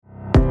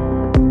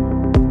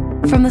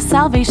From the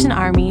Salvation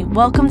Army,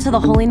 welcome to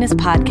the Holiness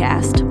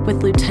Podcast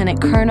with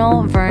Lieutenant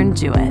Colonel Vern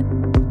Jewett.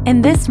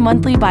 In this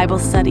monthly Bible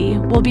study,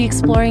 we'll be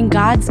exploring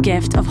God's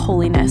gift of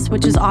holiness,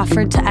 which is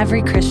offered to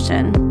every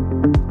Christian.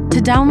 To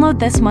download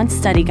this month's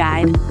study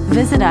guide,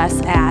 visit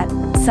us at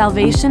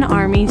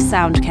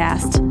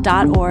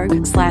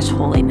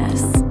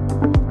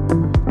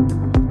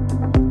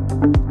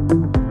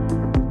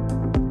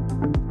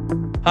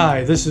salvationarmysoundcast.org/holiness.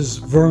 Hi, this is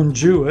Vern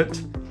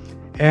Jewett,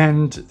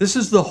 and this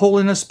is the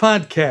Holiness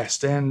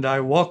Podcast, and I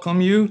welcome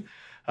you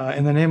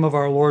in the name of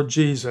our Lord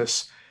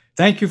Jesus.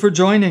 Thank you for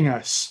joining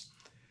us.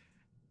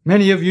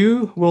 Many of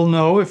you will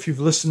know, if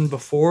you've listened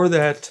before,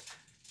 that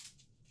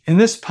in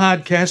this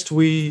podcast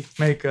we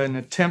make an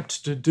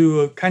attempt to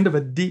do a kind of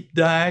a deep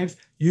dive,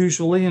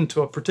 usually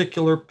into a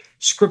particular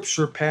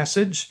scripture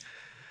passage.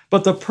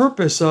 But the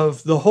purpose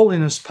of the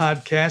Holiness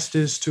Podcast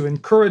is to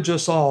encourage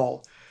us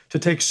all to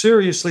take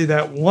seriously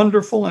that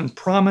wonderful and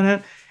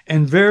prominent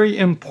and very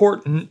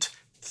important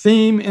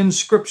theme in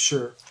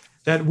Scripture,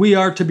 that we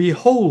are to be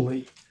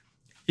holy,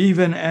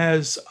 even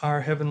as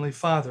our Heavenly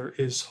Father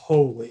is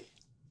holy.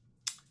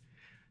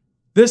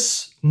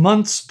 This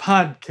month's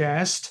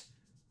podcast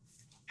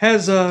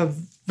has a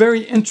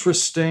very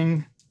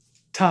interesting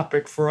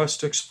topic for us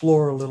to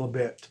explore a little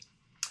bit.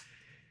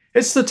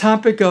 It's the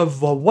topic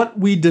of what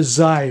we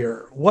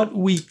desire, what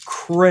we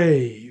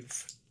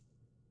crave.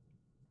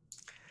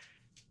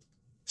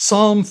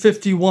 Psalm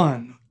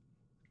 51,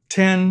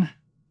 10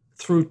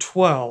 through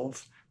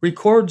 12,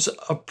 records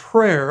a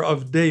prayer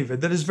of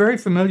David that is very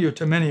familiar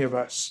to many of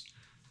us.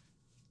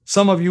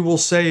 Some of you will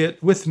say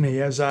it with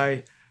me as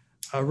I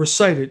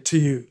recite it to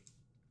you.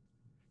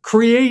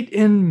 Create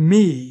in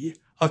me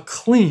a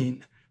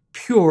clean,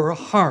 pure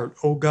heart,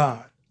 O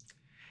God,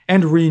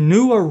 and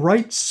renew a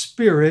right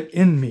spirit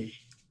in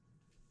me.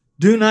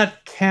 Do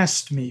not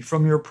cast me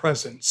from your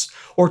presence,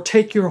 or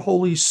take your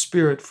Holy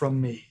Spirit from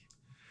me.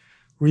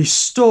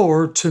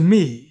 Restore to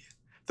me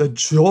the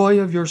joy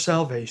of your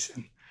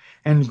salvation,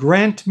 and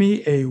grant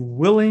me a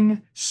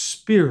willing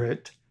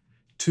spirit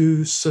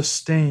to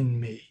sustain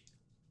me.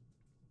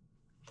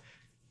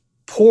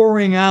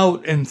 Pouring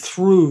out and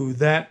through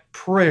that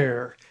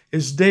prayer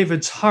is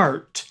David's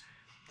heart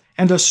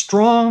and a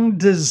strong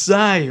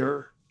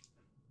desire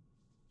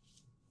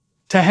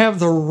to have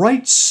the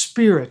right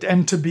spirit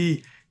and to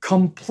be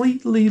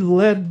completely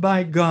led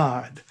by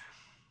God.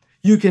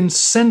 You can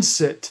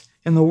sense it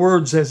in the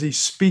words as he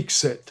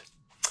speaks it.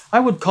 I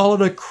would call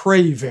it a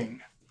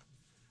craving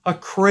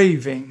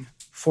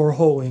for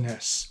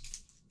holiness.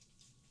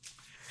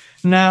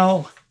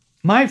 Now,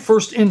 my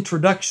first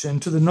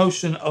introduction to the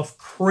notion of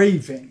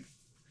craving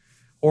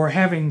or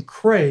having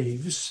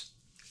craves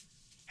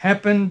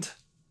happened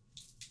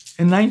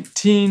in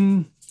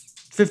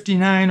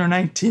 1959 or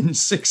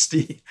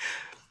 1960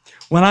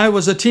 when I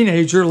was a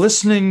teenager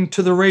listening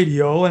to the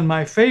radio, and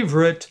my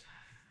favorite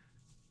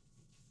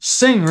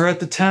singer at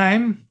the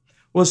time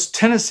was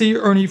Tennessee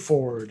Ernie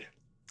Ford.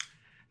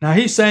 Now,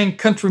 he sang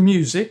country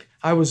music.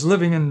 I was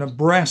living in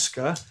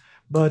Nebraska,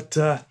 but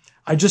I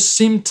just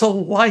seemed to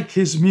like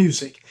his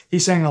music. He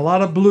sang a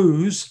lot of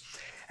blues,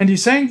 and he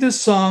sang this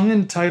song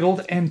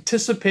entitled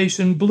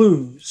Anticipation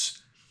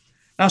Blues.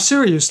 Now,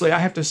 seriously, I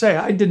have to say,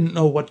 I didn't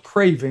know what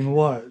craving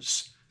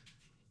was.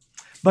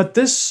 But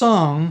this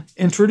song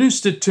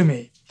introduced it to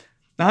me.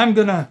 Now, I'm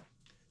going to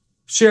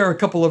share a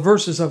couple of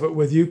verses of it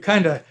with you,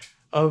 kind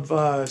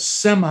of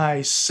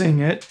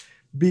semi-sing it,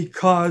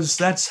 because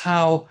that's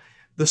how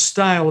the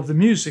style of the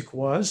music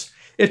was.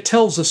 It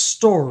tells a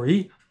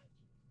story,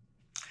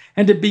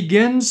 and it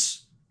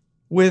begins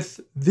with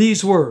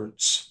these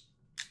words.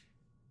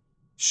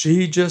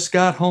 She just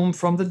got home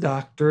from the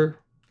doctor.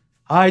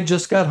 I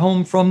just got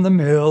home from the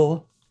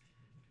mill.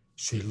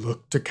 She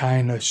looked a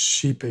kind of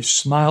sheepish,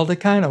 smiled a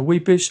kind of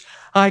weepish.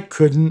 I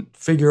couldn't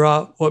figure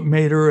out what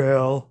made her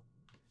ill.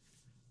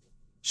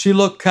 She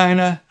looked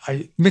I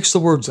mixed the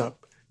words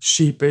up,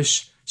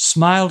 sheepish,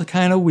 smiled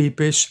kind of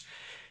weepish.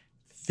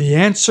 The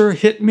answer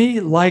hit me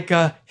like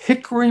a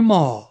hickory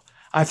maul.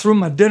 I threw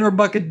my dinner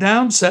bucket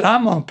down, said,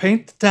 I'm going to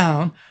paint the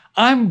town.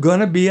 I'm going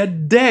to be a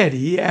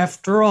daddy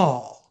after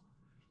all.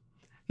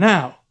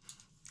 Now,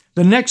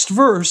 the next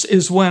verse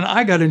is when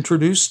I got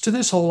introduced to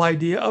this whole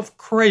idea of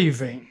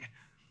craving.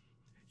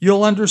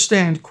 You'll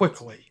understand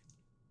quickly.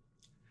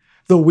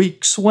 The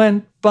weeks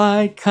went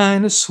by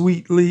kind of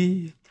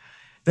sweetly.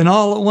 Then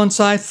all at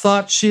once I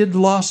thought she had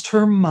lost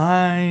her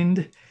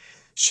mind.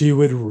 She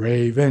would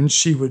rave and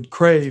she would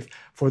crave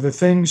for the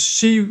things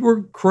she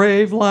would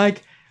crave,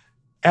 like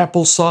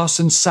applesauce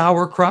and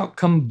sauerkraut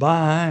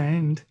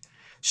combined.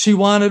 She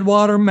wanted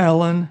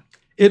watermelon.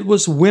 It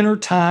was winter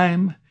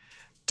time.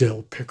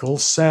 Dill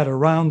pickles sat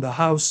around the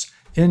house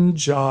in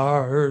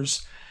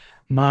jars.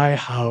 My,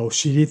 how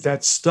she'd eat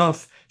that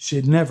stuff.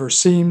 She'd never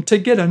seem to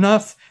get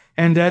enough.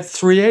 And at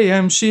 3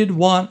 a.m. she'd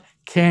want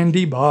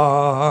candy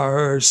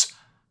bars.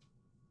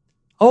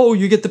 Oh,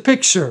 you get the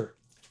picture.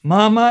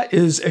 Mama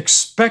is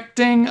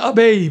expecting a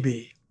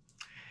baby.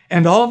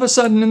 And all of a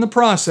sudden in the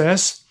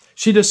process,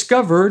 she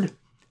discovered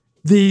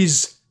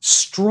these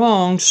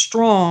strong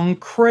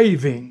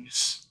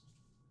cravings.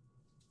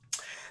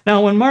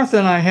 Now, when Martha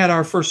and I had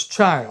our first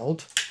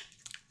child,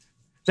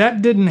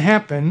 that didn't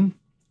happen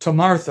to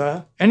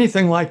Martha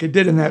anything like it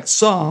did in that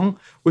song,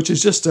 which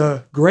is just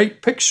a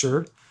great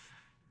picture,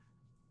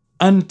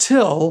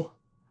 until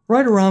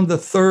right around the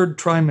third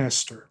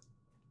trimester.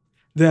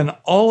 Then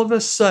all of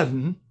a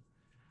sudden,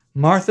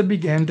 Martha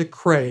began to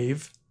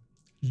crave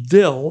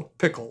dill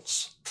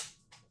pickles.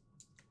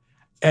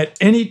 At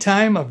any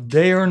time of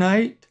day or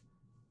night,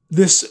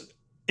 this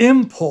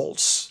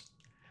impulse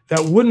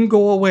that wouldn't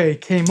go away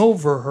came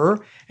over her,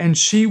 and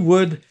she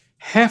would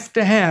have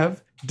to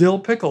have dill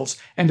pickles.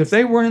 And if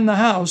they weren't in the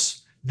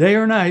house, day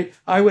or night,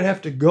 I would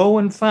have to go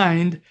and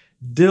find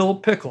dill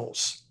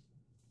pickles.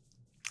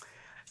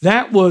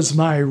 That was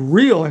my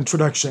real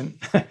introduction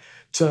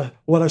to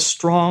what a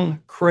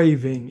strong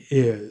craving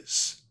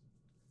is.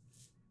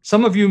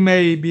 Some of you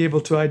may be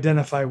able to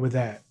identify with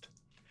that.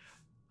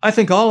 I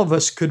think all of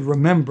us could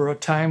remember a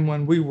time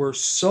when we were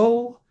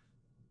so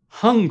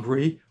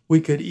hungry we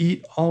could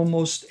eat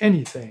almost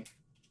anything.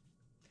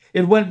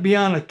 It went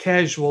beyond a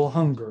casual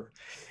hunger.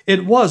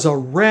 It was a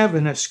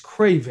ravenous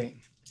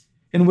craving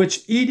in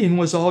which eating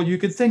was all you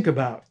could think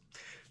about.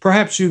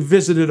 Perhaps you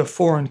visited a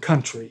foreign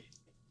country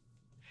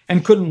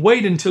and couldn't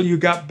wait until you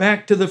got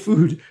back to the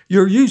food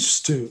you're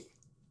used to.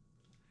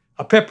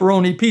 A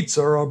pepperoni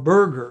pizza or a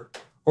burger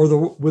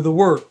with the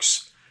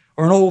works,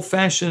 or an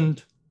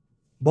old-fashioned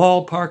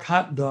ballpark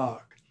hot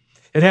dog.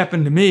 It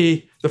happened to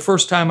me the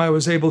first time I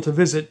was able to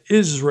visit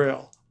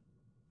Israel.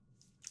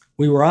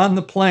 We were on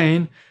the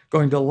plane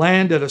going to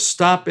land at a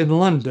stop in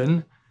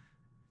London,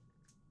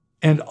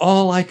 and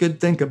all I could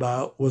think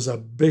about was a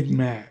Big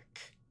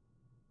Mac.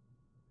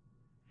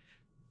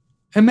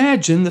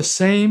 Imagine the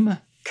same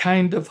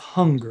kind of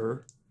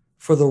hunger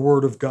for the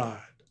Word of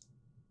God.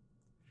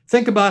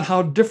 Think about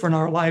how different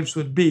our lives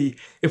would be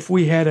if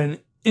we had an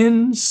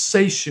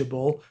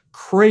insatiable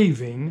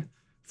craving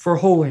for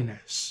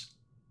holiness.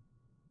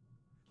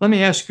 Let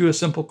me ask you a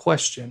simple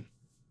question.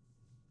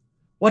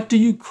 What do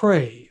you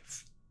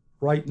crave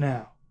right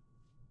now?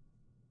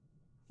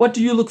 What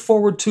do you look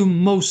forward to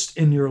most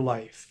in your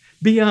life?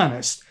 Be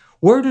honest.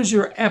 Where does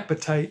your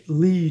appetite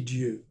lead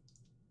you?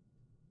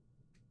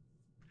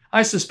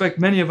 I suspect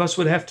many of us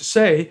would have to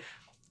say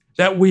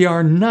that we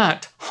are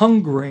not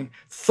hungering,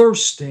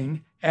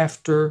 thirsting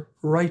after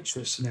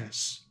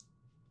righteousness.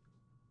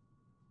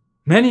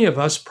 Many of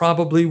us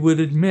probably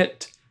would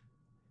admit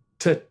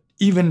to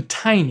even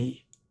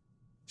tiny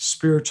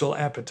spiritual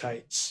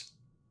appetites.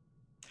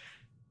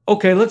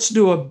 Okay, let's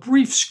do a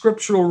brief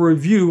scriptural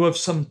review of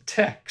some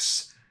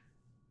texts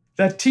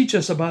that teach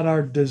us about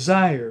our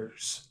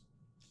desires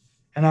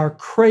and our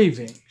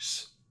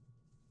cravings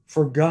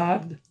for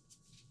God.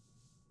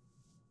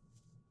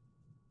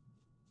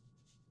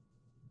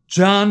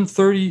 John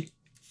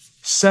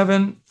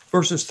 37,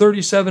 verses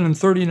 37 and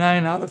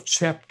 39 out of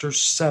chapter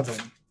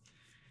 7.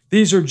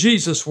 These are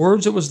Jesus'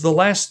 words. It was the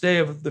last day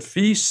of the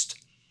feast,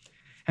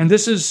 and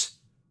this is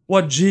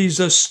what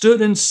Jesus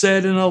stood and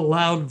said in a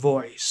loud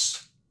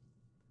voice.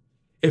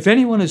 If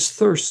anyone is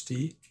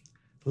thirsty,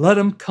 let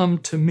him come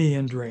to me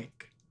and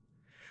drink.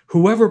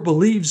 Whoever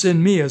believes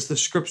in me, as the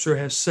scripture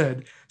has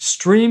said,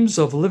 streams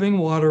of living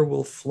water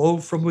will flow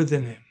from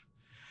within him.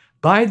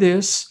 By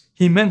this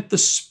he meant the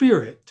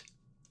Spirit,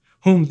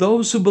 whom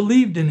those who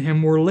believed in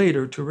him were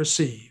later to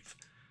receive.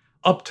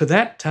 Up to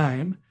that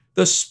time,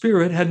 the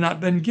Spirit had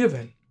not been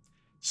given,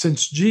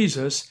 since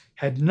Jesus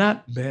had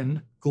not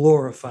been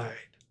glorified.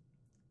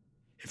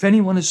 If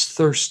anyone is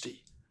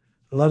thirsty,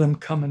 let him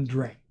come and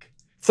drink.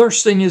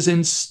 Thirsting is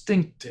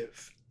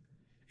instinctive.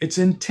 It's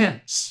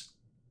intense.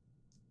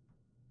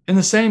 In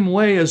the same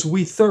way as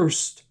we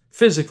thirst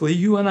physically,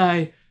 you and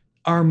I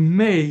are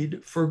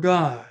made for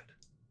God.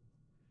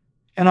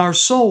 And our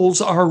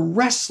souls are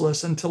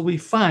restless until we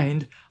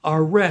find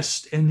our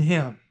rest in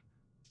Him.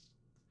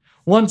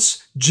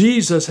 Once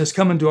Jesus has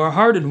come into our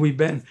heart and we've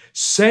been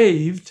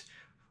saved,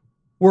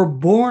 we're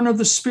born of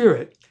the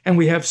Spirit and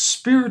we have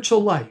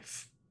spiritual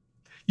life.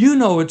 You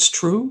know it's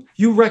true.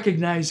 You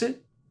recognize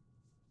it.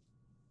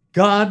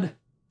 God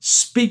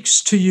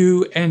speaks to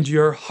you and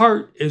your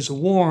heart is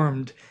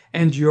warmed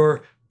and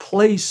your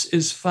place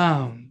is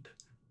found.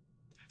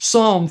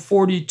 Psalm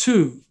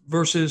 42,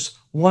 verses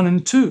 1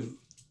 and 2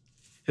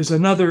 is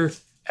another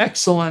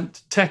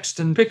excellent text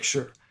and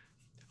picture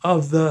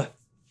of the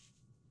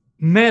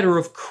matter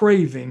of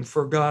craving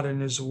for God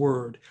and His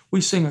Word. We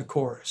sing a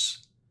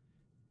chorus.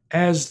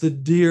 As the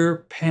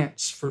deer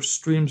pants for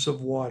streams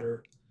of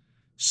water,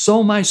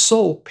 so my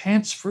soul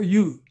pants for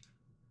you,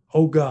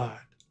 O God.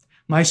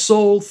 My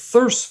soul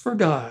thirsts for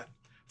God,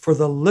 for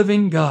the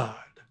living God.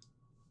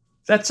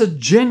 That's a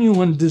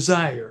genuine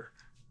desire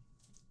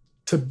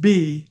to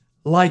be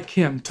like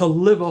Him, to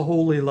live a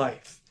holy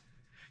life.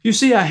 You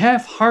see, a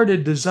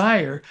half-hearted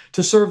desire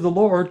to serve the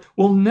Lord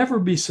will never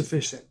be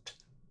sufficient.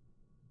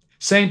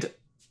 St.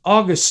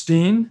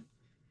 Augustine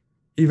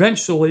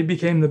eventually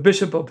became the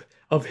bishop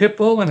of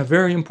Hippo and a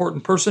very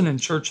important person in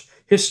church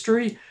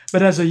history.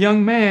 But as a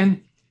young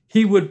man,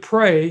 he would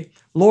pray,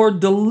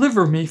 Lord,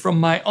 deliver me from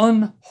my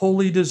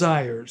unholy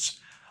desires,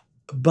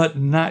 but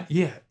not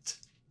yet.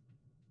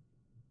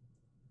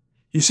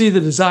 You see, the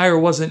desire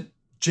wasn't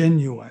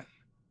genuine.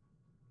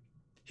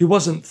 He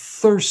wasn't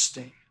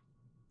thirsting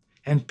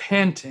and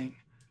panting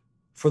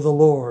for the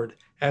Lord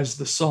as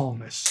the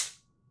psalmist.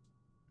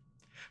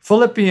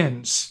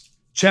 Philippians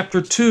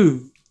chapter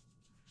 2,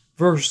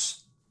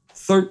 verse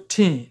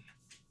 13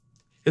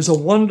 is a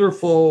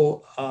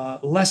wonderful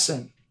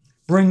lesson,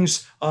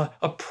 brings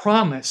a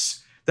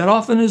promise that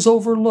often is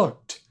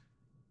overlooked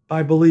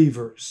by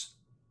believers,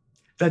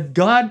 that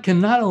God can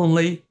not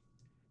only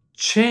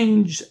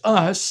change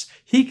us,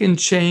 he can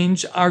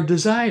change our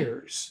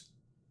desires.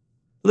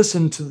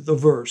 Listen to the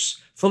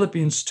verse,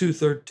 Philippians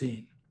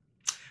 2:13.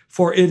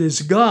 For it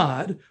is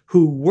God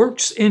who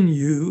works in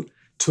you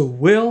to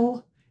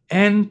will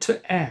and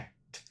to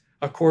act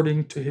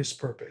according to his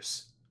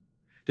purpose.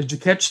 Did you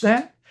catch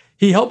that?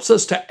 He helps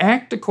us to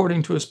act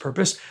according to his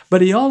purpose,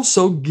 but he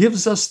also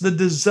gives us the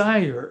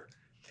desire.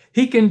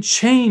 He can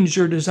change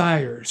your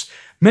desires.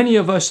 Many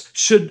of us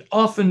should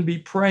often be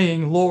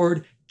praying,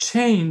 Lord,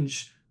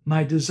 change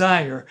my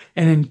desire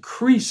and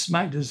increase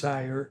my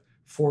desire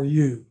for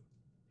you.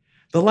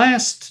 The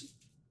last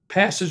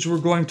passage we're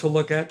going to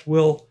look at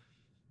will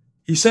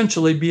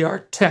essentially be our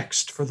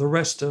text for the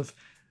rest of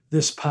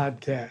this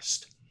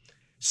podcast.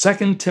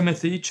 2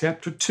 Timothy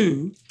chapter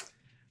 2,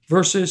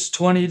 verses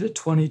 20 to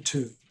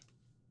 22.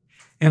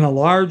 In a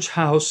large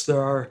house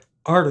there are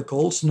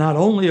articles not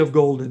only of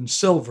gold and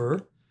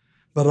silver,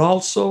 but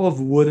also of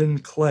wood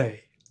and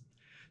clay.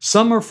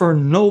 Some are for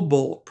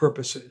noble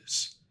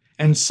purposes,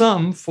 and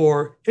some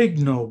for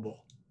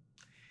ignoble.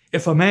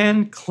 If a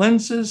man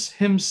cleanses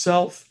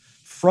himself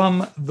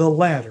from the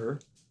latter,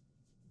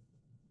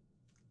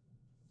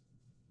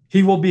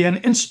 he will be an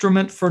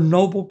instrument for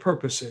noble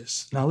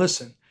purposes. Now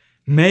listen,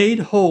 made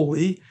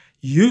holy,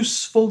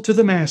 useful to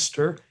the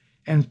master,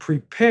 and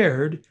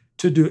prepared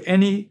to do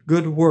any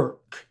good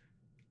work.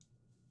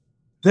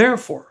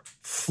 Therefore,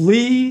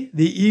 flee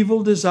the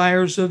evil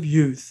desires of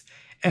youth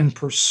and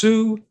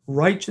pursue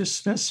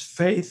righteousness,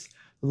 faith,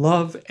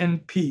 love,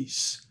 and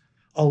peace,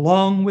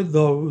 along with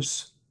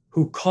those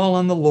who call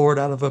on the Lord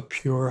out of a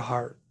pure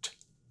heart.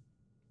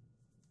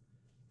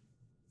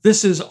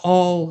 This is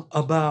all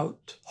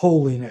about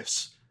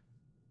holiness.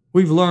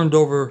 We've learned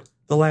over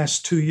the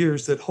last 2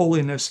 years that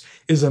holiness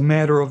is a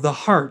matter of the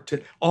heart.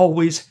 It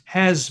always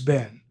has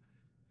been.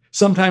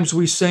 Sometimes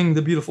we sing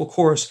the beautiful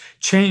chorus,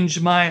 change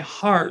my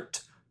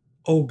heart,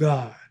 O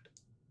God.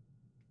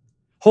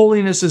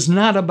 Holiness is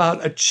not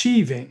about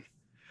achieving,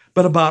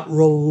 but about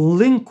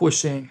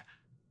relinquishing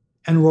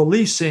and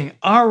releasing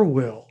our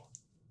will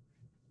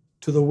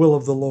to the will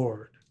of the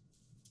Lord.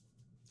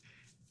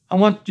 I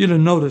want you to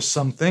notice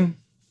something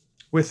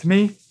with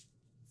me.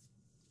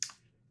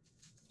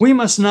 We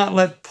must not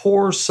let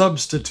poor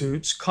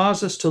substitutes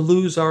cause us to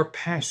lose our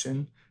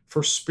passion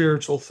for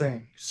spiritual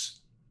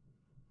things.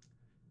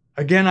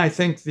 Again, I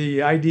think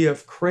the idea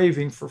of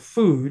craving for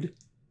food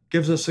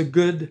gives us a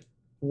good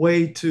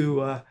way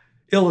to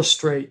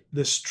illustrate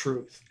this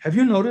truth. Have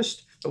you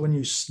noticed that when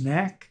you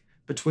snack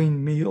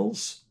between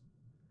meals,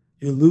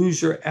 you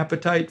lose your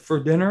appetite for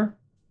dinner?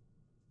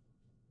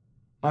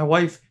 My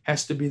wife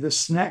has to be the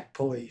snack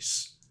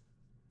police.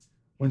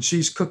 When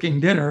she's cooking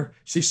dinner,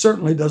 she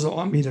certainly doesn't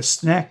want me to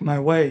snack my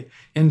way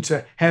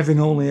into having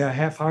only a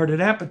half-hearted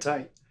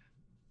appetite.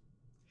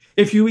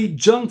 If you eat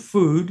junk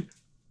food,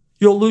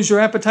 you'll lose your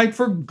appetite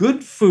for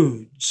good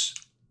foods.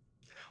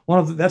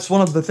 That's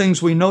one of the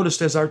things we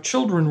noticed as our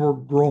children were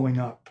growing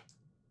up.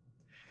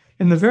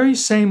 In the very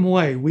same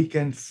way, we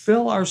can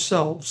fill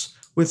ourselves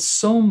with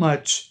so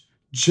much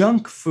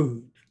junk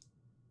food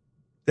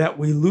that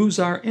we lose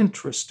our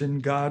interest in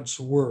God's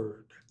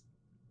Word.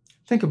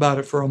 Think about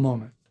it for a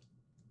moment.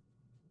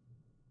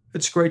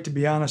 It's great to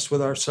be honest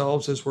with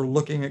ourselves as we're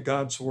looking at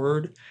God's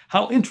Word.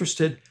 How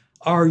interested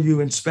are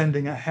you in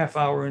spending a half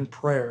hour in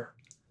prayer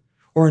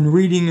or in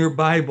reading your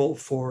Bible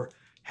for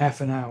half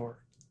an hour?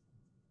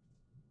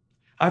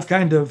 I've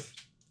kind of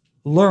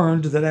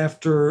learned that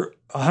after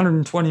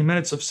 120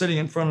 minutes of sitting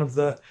in front of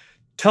the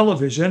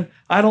television,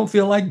 I don't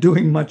feel like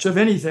doing much of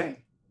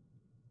anything.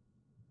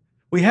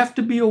 We have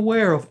to be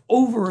aware of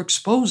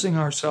overexposing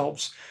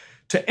ourselves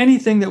to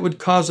anything that would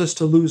cause us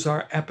to lose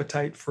our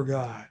appetite for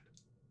God.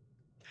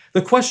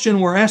 The question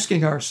we're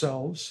asking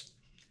ourselves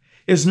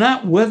is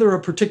not whether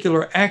a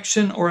particular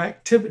action or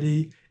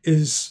activity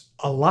is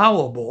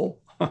allowable,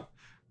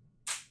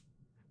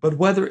 but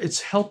whether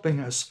it's helping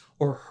us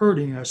or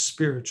hurting us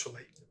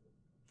spiritually.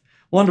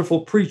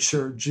 Wonderful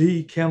preacher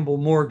G. Campbell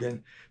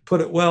Morgan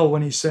put it well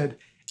when he said,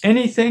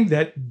 anything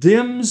that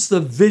dims the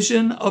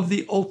vision of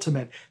the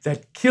ultimate,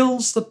 that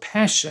kills the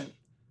passion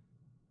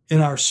in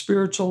our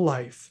spiritual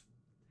life,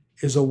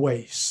 is a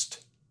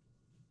waste.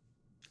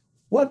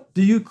 What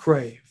do you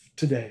crave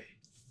today?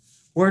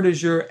 Where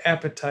does your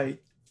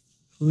appetite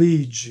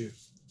lead you?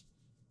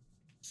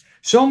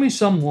 Show me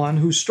someone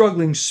who's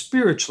struggling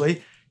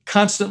spiritually,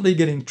 constantly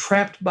getting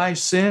trapped by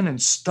sin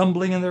and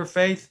stumbling in their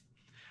faith.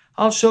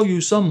 I'll show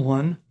you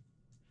someone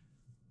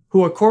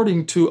who,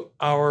 according to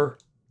our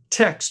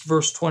text,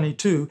 verse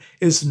 22,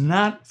 is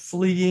not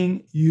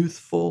fleeing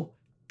youthful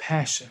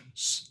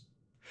passions,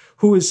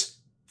 who is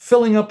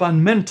filling up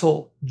on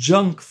mental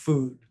junk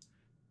food,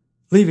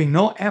 leaving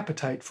no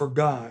appetite for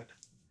God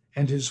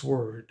and His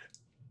Word.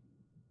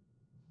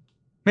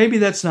 Maybe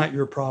that's not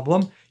your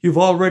problem. You've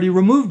already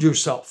removed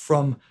yourself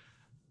from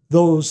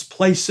those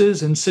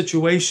places and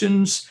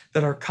situations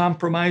that are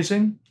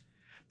compromising,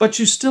 but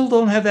you still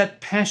don't have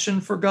that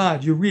passion for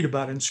God you read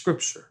about in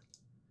Scripture.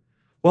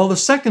 Well, the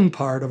second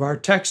part of our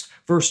text,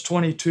 verse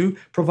 22,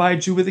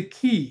 provides you with a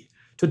key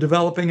to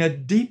developing a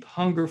deep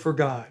hunger for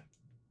God.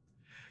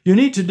 You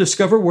need to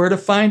discover where to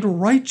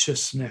find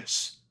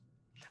righteousness.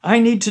 I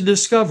need to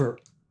discover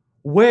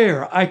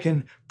where I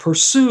can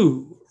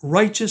pursue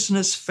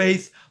righteousness,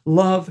 faith,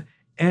 love,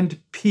 and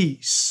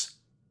peace,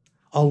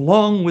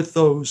 along with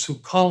those who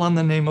call on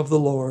the name of the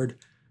Lord.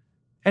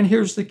 And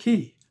here's the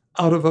key: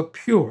 out of a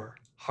pure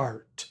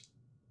heart.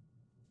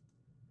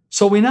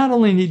 So we not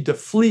only need to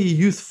flee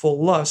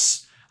youthful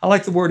lusts, I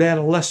like the word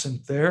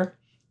adolescent there,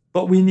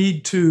 but we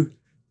need to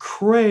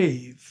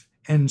crave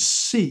and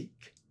seek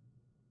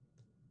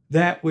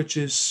that which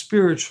is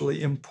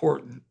spiritually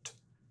important: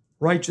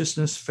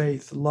 righteousness,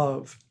 faith,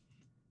 love,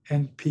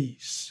 and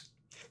peace.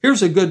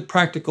 Here's a good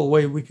practical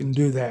way we can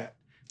do that.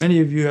 Many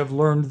of you have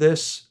learned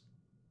this.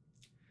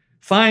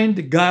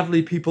 Find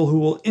godly people who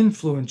will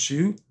influence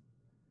you,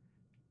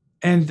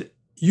 and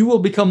you will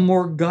become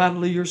more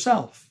godly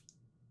yourself.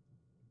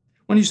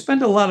 When you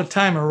spend a lot of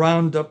time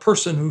around a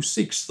person who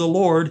seeks the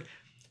Lord,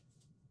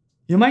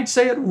 you might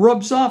say it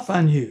rubs off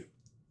on you.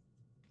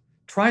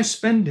 Try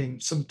spending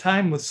some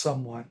time with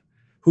someone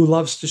who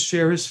loves to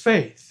share his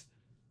faith.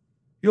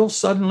 You'll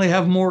suddenly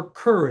have more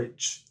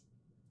courage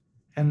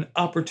and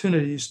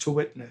opportunities to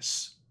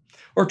witness.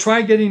 Or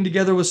try getting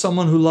together with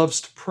someone who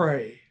loves to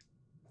pray.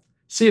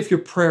 See if your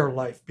prayer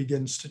life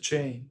begins to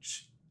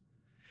change.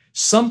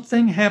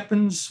 Something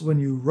happens when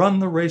you run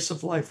the race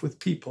of life with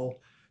people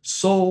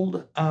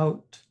sold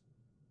out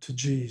to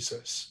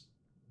Jesus.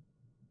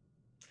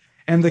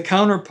 And the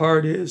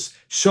counterpart is,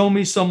 show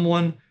me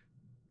someone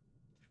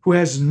who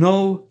has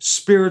no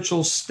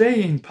spiritual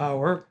staying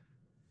power,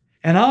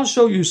 and I'll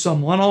show you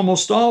someone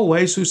almost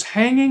always who's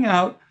hanging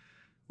out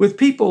with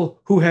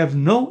people who have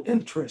no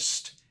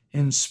interest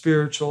in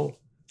spiritual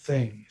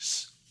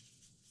things.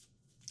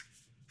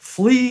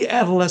 Flee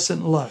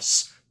adolescent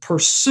lusts.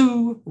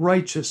 Pursue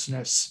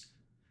righteousness.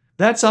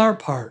 That's our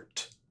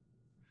part.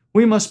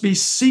 We must be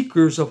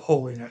seekers of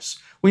holiness.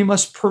 We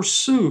must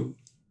pursue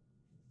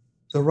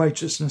the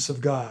righteousness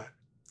of God.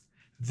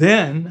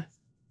 Then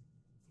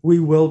we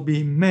will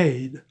be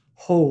made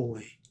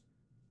holy.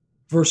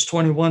 Verse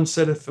 21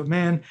 said, if a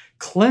man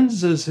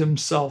cleanses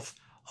himself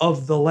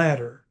of the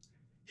latter,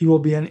 he will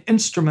be an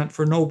instrument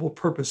for noble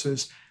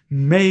purposes,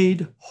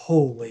 made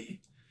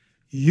holy,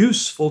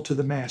 useful to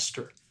the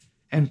master,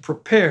 and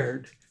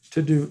prepared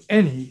to do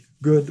any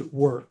good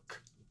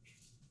work.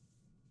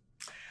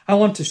 I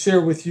want to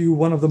share with you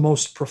one of the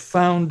most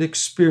profound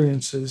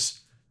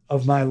experiences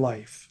of my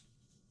life.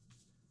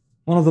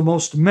 One of the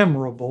most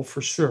memorable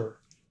for sure.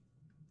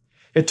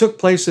 It took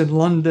place in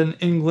London,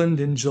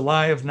 England in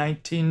July of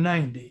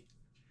 1990.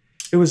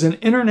 It was an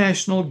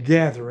international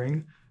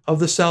gathering of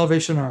the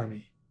Salvation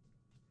Army.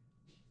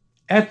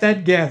 At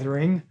that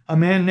gathering, a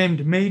man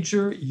named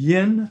Major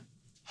Yin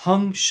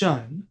Hung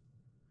Shun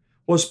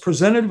was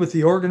presented with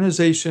the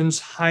organization's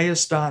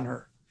highest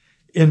honor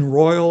in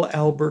Royal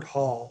Albert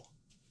Hall.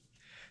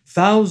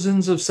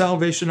 Thousands of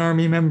Salvation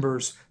Army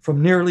members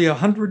from nearly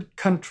 100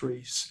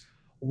 countries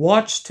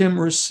watched him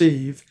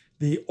receive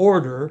the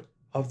Order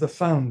of the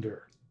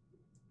Founder.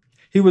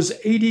 He was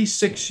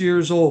 86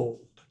 years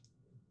old,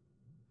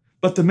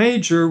 but the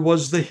Major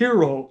was the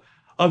hero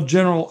of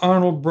General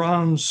Arnold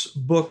Brown's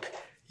book,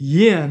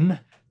 Yin,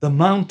 The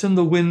Mountain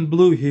the Wind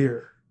Blew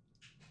Here,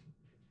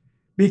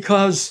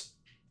 because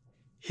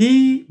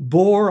he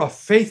bore a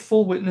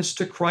faithful witness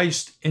to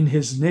Christ in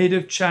his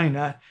native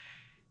China.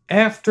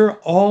 After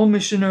all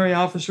missionary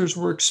officers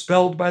were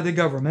expelled by the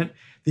government,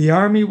 the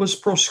army was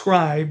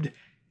proscribed.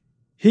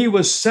 He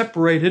was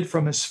separated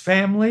from his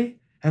family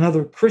and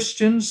other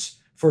Christians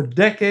for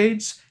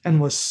decades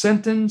and was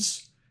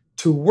sentenced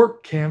to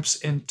work camps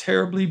in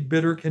terribly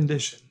bitter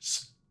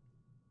conditions.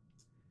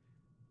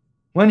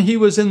 When he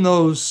was in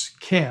those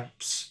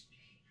camps,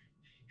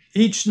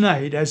 each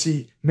night as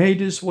he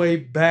made his way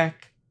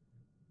back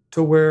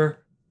to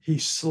where he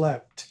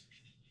slept,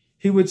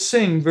 he would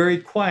sing very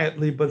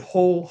quietly but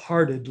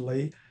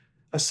wholeheartedly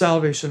a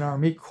Salvation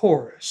Army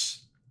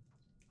chorus.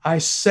 I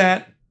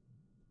sat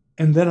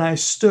and then I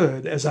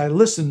stood as I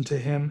listened to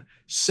him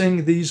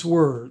sing these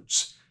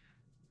words.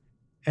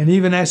 And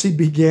even as he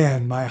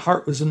began, my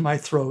heart was in my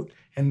throat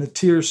and the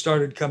tears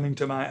started coming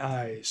to my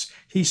eyes.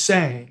 He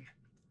sang,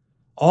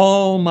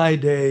 all my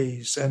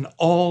days and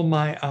all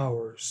my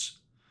hours,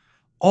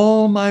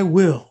 all my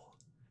will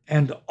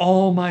and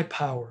all my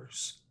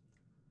powers,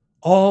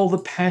 all the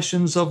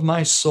passions of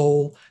my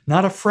soul,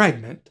 not a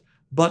fragment,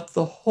 but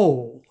the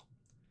whole,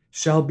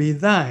 shall be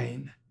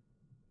thine,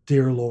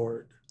 dear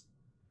Lord,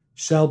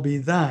 shall be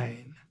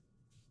thine,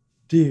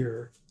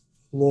 dear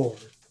Lord.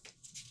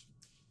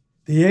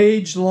 The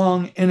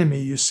age-long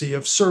enemy, you see,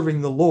 of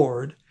serving the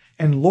Lord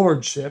and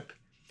lordship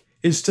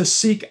is to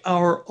seek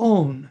our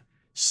own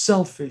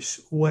selfish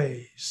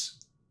ways.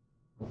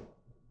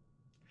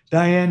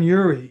 Diane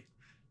Uri,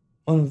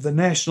 one of the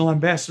national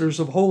ambassadors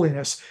of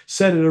holiness,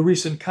 said at a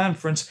recent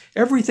conference,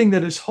 everything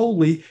that is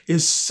holy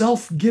is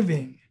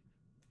self-giving.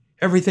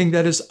 Everything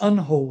that is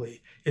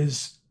unholy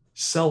is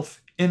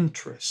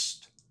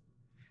self-interest.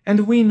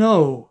 And we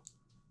know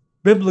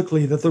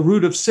biblically that the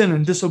root of sin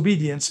and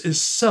disobedience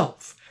is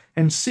self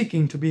and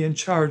seeking to be in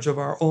charge of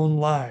our own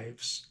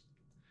lives.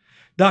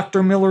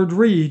 Dr. Millard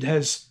Reed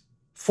has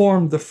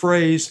formed the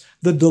phrase,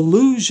 the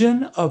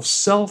delusion of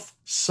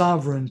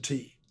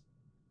self-sovereignty,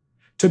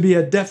 to be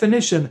a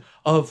definition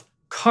of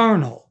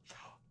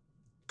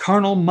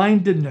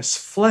carnal-mindedness,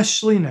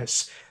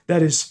 fleshliness.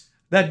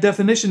 That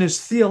definition is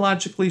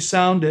theologically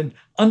sound and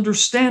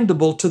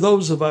understandable to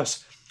those of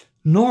us,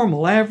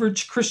 normal,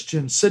 average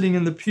Christians sitting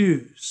in the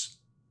pews.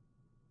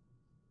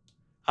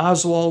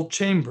 Oswald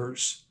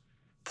Chambers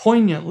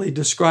poignantly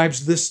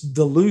describes this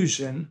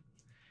delusion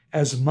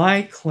as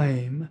my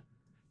claim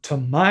to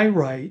my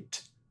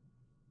right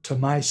to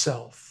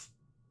myself.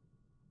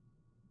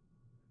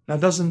 Now,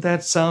 doesn't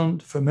that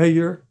sound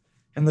familiar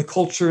in the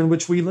culture in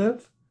which we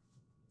live?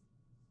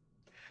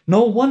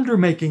 No wonder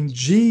making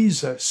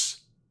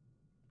Jesus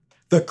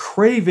the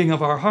craving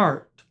of our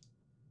heart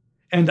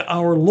and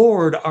our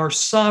Lord, our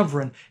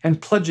sovereign,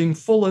 and pledging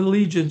full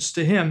allegiance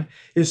to Him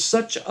is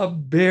such a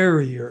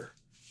barrier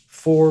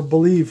for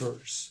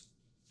believers.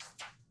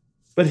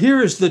 But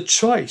here is the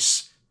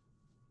choice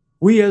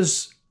we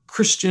as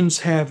Christians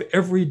have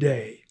every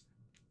day.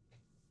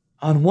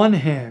 On one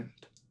hand,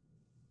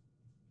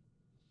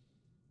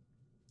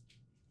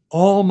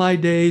 all my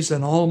days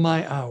and all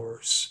my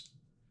hours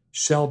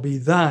shall be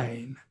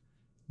thine,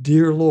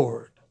 dear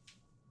Lord.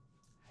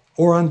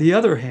 Or on the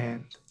other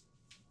hand,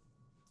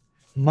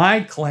 my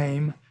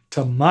claim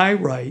to my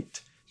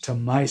right to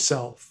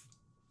myself.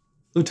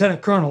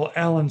 Lieutenant Colonel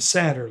Alan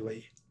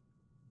Satterley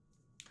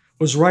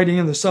was writing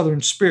in the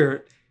Southern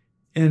Spirit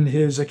in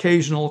his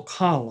occasional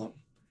column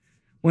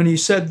when he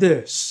said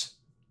this,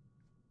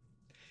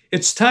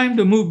 "It's time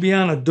to move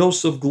beyond a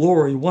dose of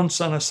glory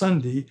once on a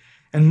Sunday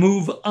and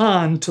move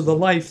on to the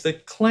life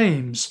that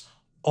claims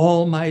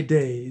all my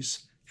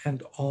days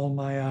and all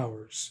my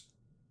hours."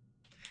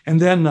 And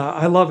then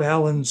I love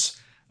Alan's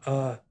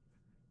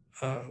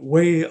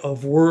way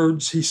of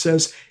words. He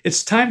says,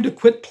 it's time to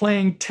quit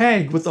playing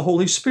tag with the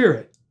Holy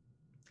Spirit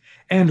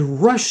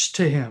and rush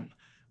to Him,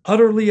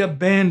 utterly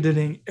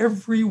abandoning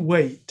every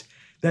weight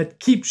that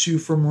keeps you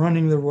from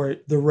running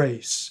the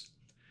race.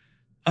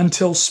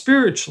 Until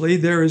spiritually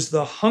there is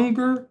the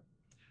hunger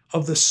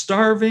of the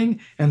starving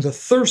and the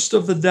thirst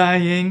of the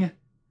dying,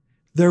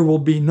 there will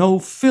be no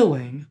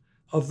filling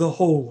of the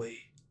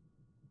holy.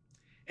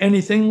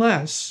 Anything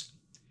less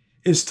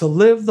is to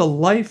live the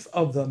life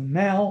of the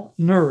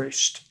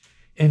malnourished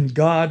in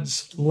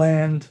God's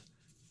land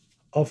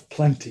of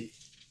plenty.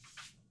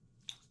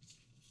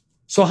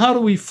 So how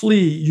do we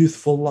flee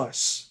youthful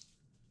lusts?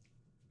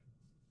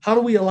 How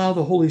do we allow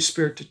the Holy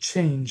Spirit to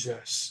change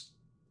us?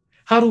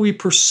 How do we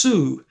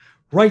pursue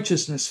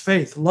righteousness,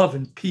 faith, love,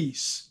 and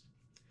peace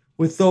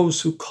with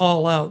those who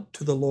call out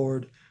to the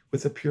Lord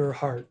with a pure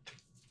heart?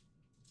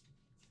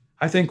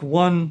 I think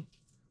one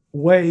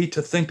way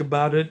to think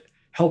about it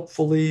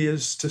helpfully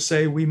is to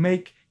say we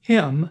make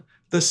Him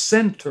the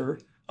center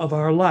of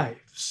our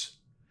lives,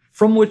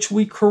 from which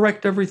we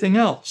correct everything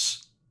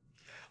else.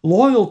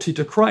 Loyalty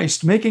to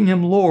Christ, making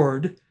Him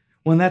Lord,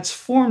 when that's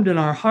formed in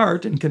our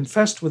heart and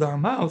confessed with our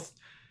mouth,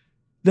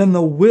 then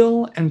the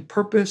will and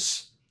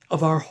purpose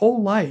of our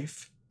whole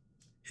life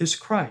is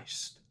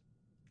Christ.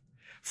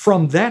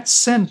 From that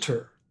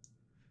center,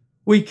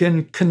 we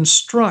can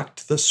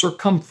construct the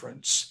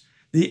circumference,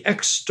 the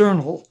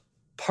external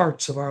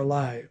parts of our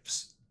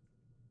lives.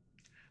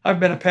 I've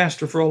been a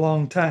pastor for a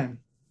long time.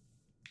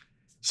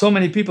 So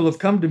many people have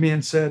come to me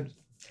and said,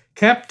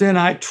 Captain,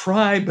 I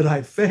try, but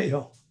I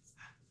fail.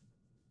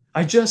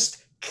 I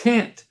just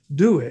can't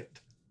do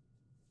it.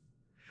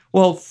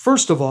 Well,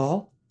 first of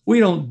all, we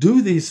don't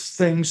do these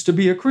things to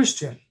be a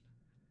Christian.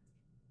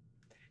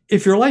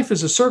 If your life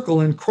is a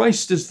circle and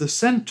Christ is the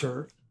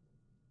center,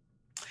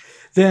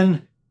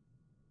 then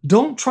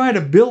don't try to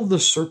build the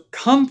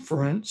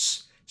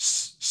circumference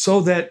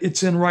so that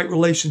it's in right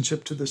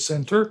relationship to the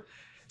center.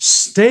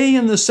 Stay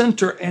in the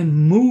center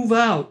and move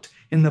out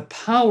in the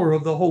power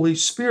of the Holy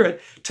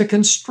Spirit to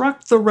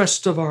construct the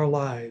rest of our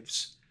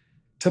lives,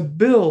 to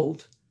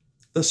build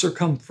the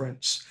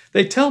circumference.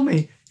 They tell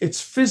me it's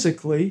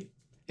physically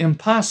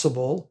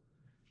impossible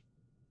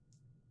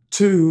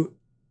to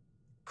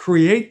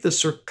create the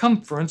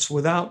circumference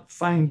without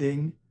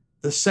finding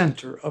the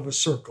center of a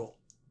circle.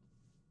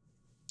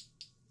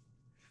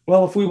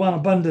 Well, if we want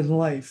abundant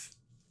life,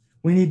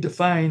 we need to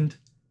find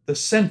the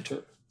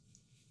center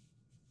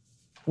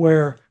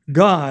where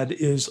God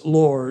is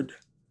Lord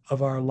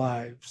of our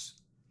lives.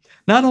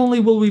 Not only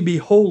will we be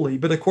holy,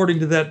 but according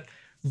to that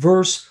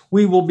verse,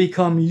 we will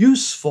become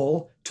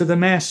useful to the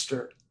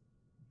Master.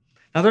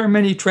 Now, there are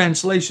many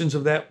translations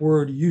of that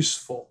word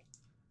useful.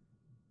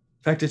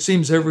 In fact, it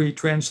seems every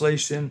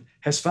translation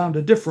has found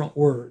a different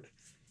word.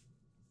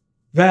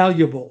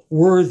 Valuable,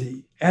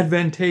 worthy,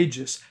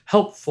 advantageous,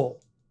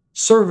 helpful,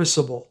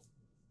 serviceable.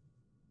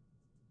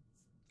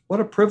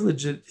 What a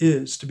privilege it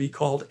is to be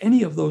called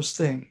any of those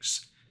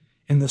things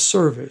in the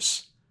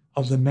service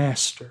of the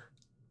Master.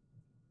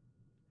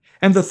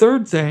 And the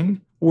third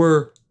thing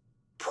we're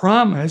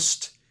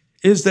promised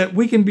is that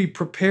we can be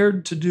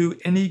prepared to do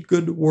any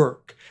good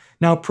work.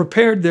 Now,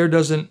 prepared there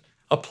doesn't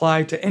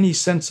apply to any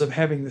sense of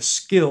having the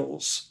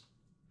skills.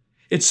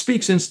 It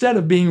speaks instead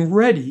of being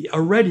ready, a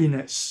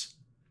readiness,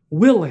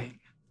 willing,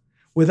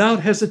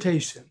 without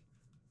hesitation,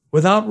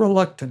 without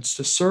reluctance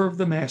to serve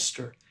the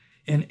Master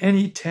in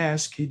any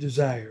task he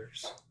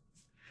desires.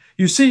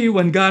 You see,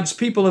 when God's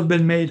people have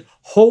been made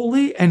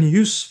holy and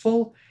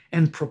useful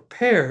and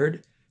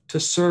prepared to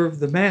serve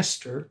the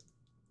Master,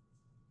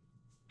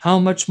 how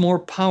much more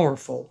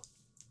powerful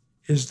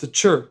is the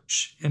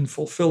church in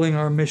fulfilling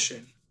our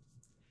mission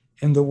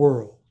in the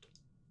world.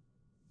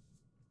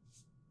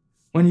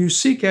 When you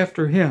seek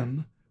after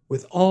him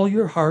with all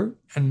your heart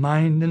and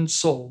mind and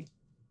soul,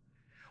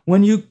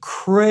 when you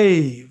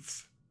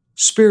crave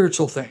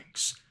spiritual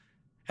things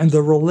and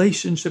the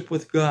relationship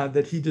with God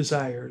that he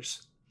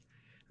desires,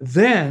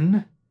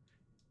 then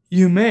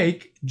you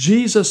make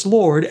Jesus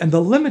Lord, and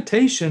the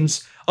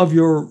limitations of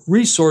your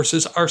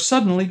resources are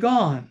suddenly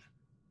gone.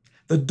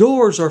 The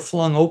doors are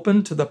flung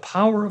open to the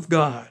power of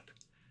God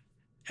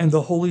and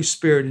the Holy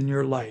Spirit in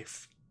your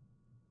life.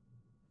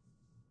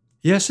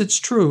 Yes, it's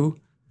true.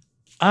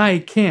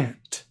 I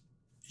can't.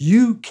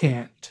 You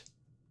can't.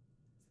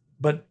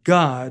 But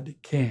God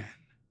can.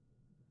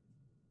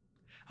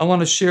 I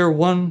want to share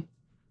one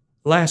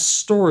last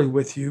story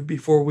with you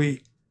before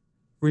we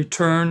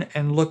return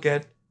and look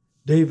at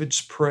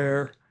David's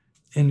prayer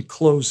in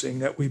closing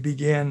that we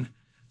began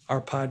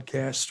our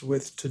podcast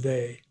with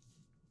today.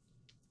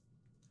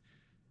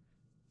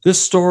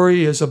 This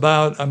story is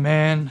about a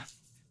man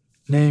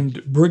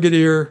named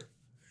Brigadier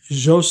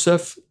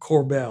Joseph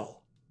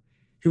Korbel.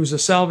 He was a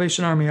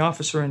Salvation Army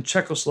officer in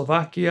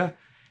Czechoslovakia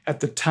at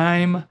the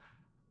time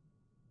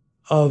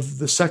of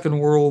the Second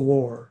World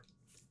War.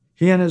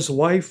 He and his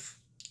wife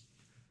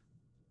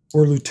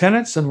were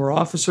lieutenants and were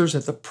officers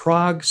at the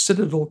Prague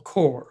Citadel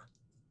Corps.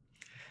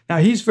 Now,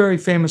 he's very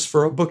famous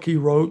for a book he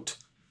wrote.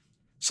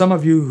 Some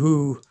of you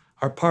who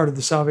are part of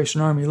the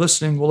Salvation Army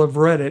listening will have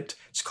read it.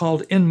 It's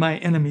called In My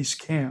Enemy's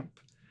Camp.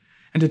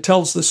 And it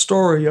tells the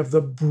story of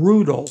the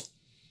brutal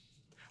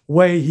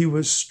way he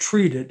was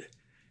treated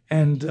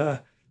and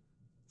the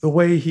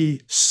way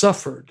he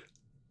suffered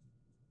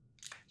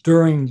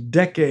during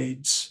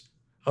decades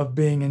of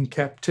being in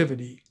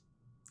captivity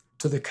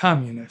to the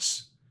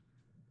communists.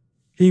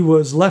 He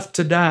was left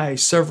to die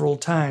several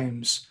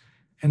times,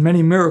 and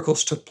many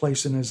miracles took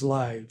place in his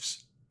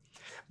lives.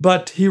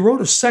 But he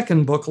wrote a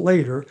second book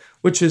later,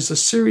 which is a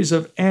series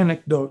of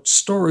anecdotes,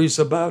 stories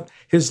about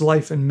his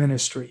life and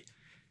ministry.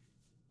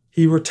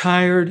 He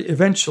retired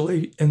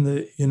eventually in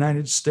the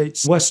United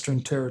States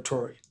Western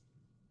Territory.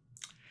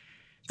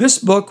 This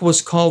book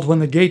was called When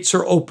the Gates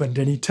Are Opened,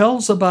 and he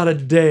tells about a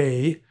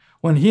day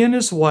when he and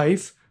his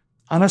wife,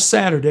 on a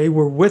Saturday,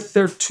 were with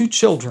their 2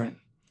 children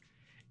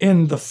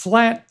in the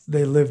flat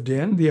they lived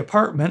in, the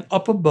apartment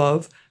up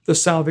above the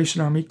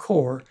Salvation Army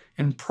Corps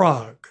in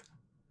Prague.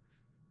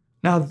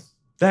 Now,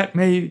 that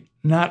may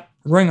not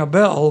ring a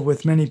bell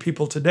with many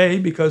people today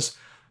because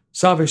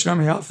Salvation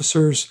Army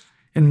officers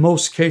in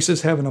most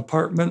cases have an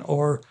apartment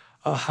or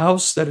a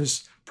house that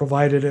is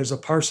provided as a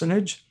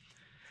parsonage.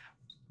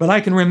 But I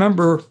can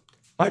remember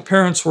my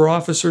parents were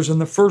officers in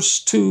the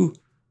first 2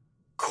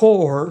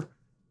 corps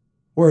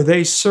where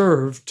they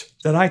served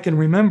that I can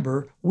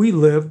remember. We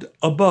lived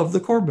above the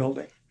Corps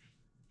building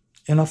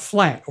in a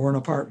flat or an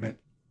apartment.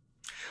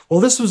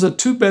 Well, this was a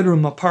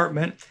 2-bedroom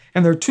apartment,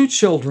 and their 2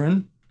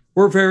 children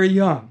were very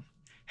young.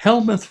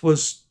 Helmuth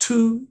was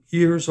 2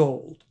 years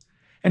old,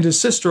 and his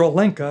sister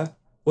Alenka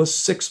was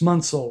 6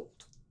 months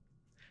old.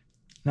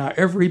 Now,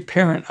 every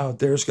parent out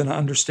there is going to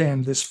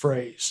understand this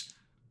phrase.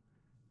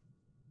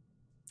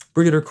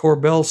 Brigadier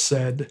Korbel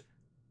said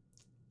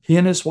he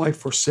and his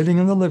wife were sitting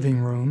in the living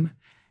room,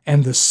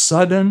 and the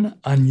sudden,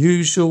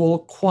 unusual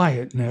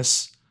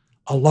quietness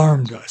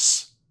alarmed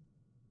us.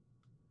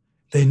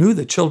 They knew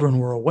the children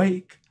were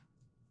awake.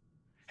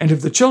 And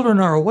if the children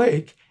are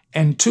awake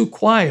and too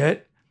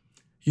quiet,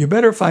 you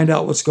better find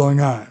out what's going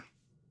on.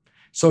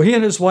 So he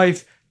and his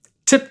wife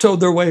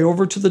tiptoed their way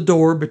over to the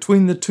door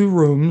between the 2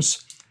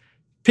 rooms,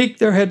 peeked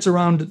their heads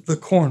around the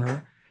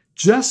corner,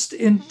 just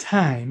in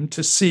time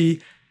to see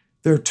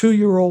their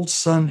 2-year-old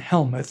son,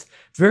 Helmuth,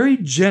 very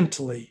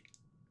gently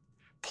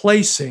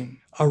placing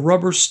a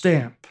rubber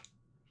stamp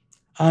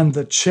on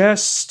the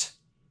chest,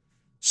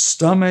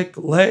 stomach,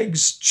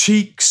 legs,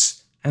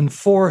 cheeks, and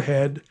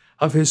forehead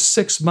of his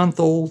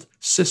 6-month-old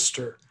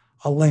sister,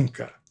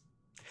 Alenka.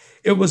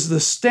 It was the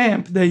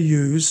stamp they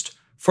used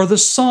for the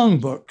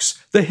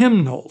songbooks, the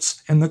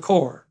hymnals in the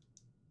Corps.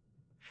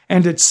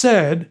 And it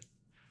said,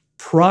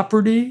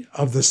 "Property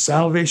of the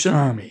Salvation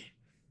Army."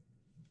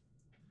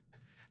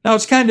 Now,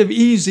 it's kind of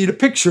easy to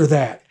picture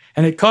that.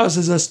 and it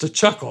causes us to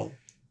chuckle.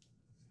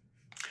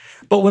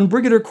 But when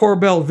Brigadier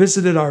Corbell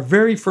visited our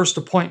very first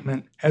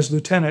appointment as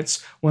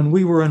lieutenants when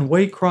we were in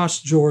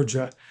Waycross,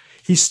 Georgia,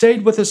 he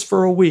stayed with us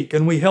for a week,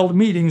 and we held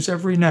meetings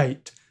every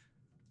night.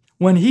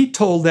 When he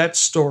told that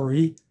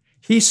story,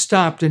 he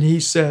stopped and he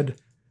said,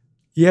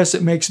 "Yes,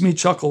 it makes me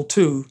chuckle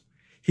too."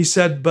 He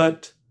said,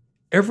 "But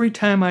every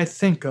time I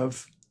think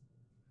of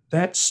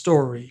that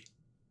story,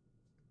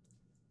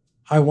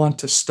 I want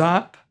to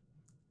stop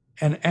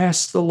and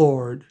ask the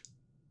Lord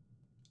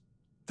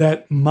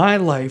that my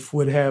life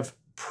would have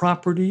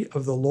property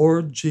of the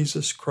Lord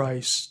Jesus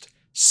Christ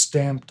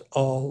stamped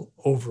all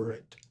over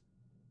it."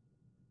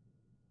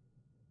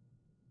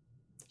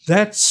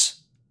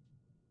 That's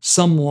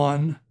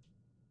someone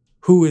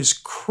who is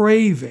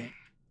craving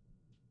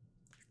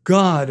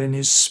God and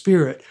His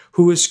Spirit,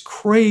 who is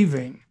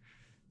craving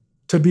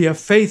to be a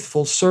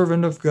faithful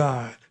servant of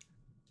God.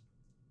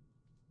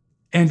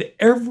 And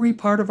every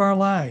part of our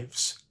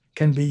lives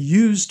can be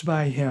used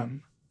by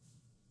Him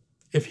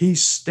if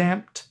He's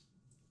stamped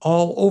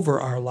all over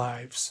our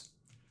lives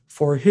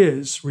for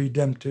His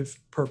redemptive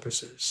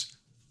purposes.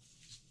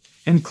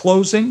 In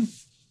closing,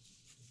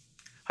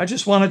 I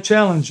just want to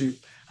challenge you.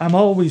 I'm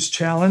always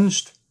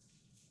challenged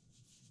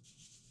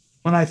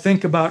when I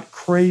think about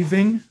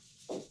craving,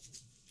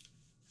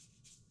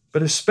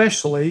 but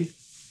especially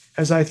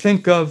as I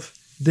think of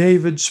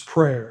David's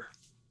prayer.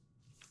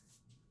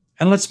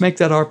 And let's make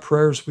that our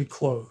prayer as we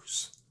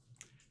close.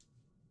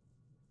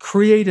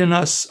 Create in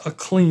us a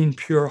clean,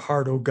 pure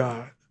heart, O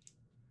God,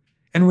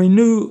 and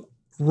renew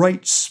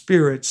right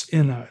spirits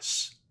in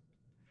us.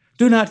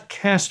 Do not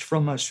cast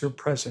from us your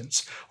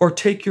presence or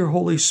take your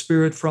Holy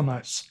Spirit from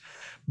us,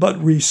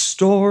 but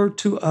restore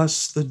to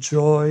us the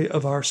joy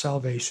of our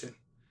salvation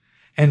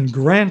and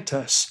grant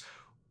us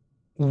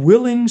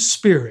willing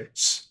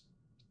spirits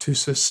to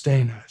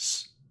sustain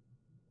us.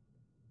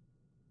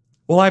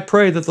 Well, I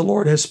pray that the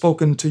Lord has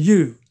spoken to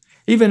you,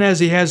 even as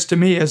He has to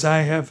me as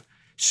I have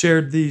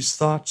shared these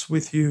thoughts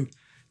with you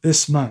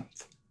this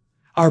month.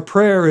 Our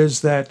prayer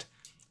is that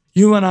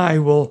you and I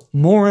will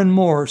more and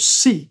more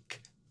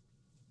seek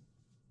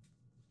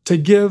to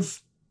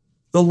give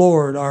the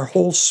Lord our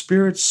whole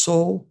spirit,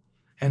 soul,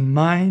 and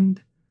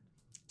mind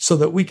so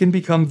that we can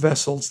become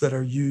vessels that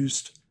are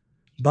used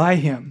by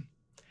Him,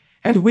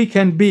 and we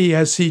can be,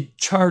 as He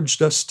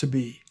charged us to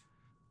be,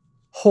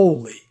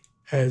 holy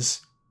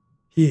as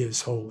He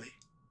is holy.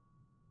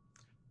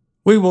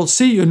 We will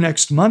see you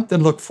next month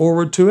and look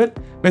forward to it.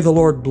 May the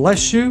Lord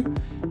bless you,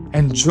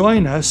 and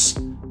join us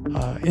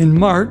in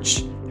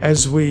March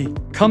as we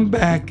come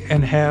back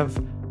and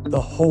have the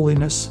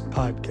Holiness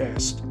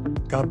Podcast.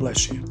 God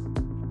bless you.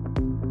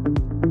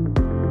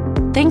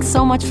 Thanks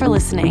so much for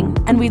listening,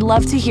 and we'd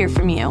love to hear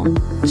from you.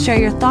 Share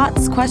your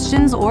thoughts,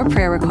 questions, or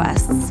prayer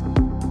requests.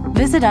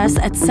 Visit us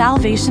at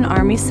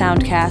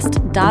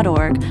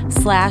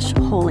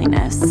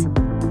salvationarmysoundcast.org/holiness.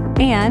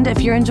 And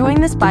if you're enjoying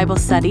this Bible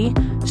study,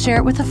 share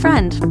it with a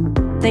friend.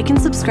 They can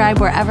subscribe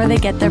wherever they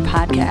get their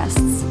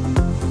podcasts.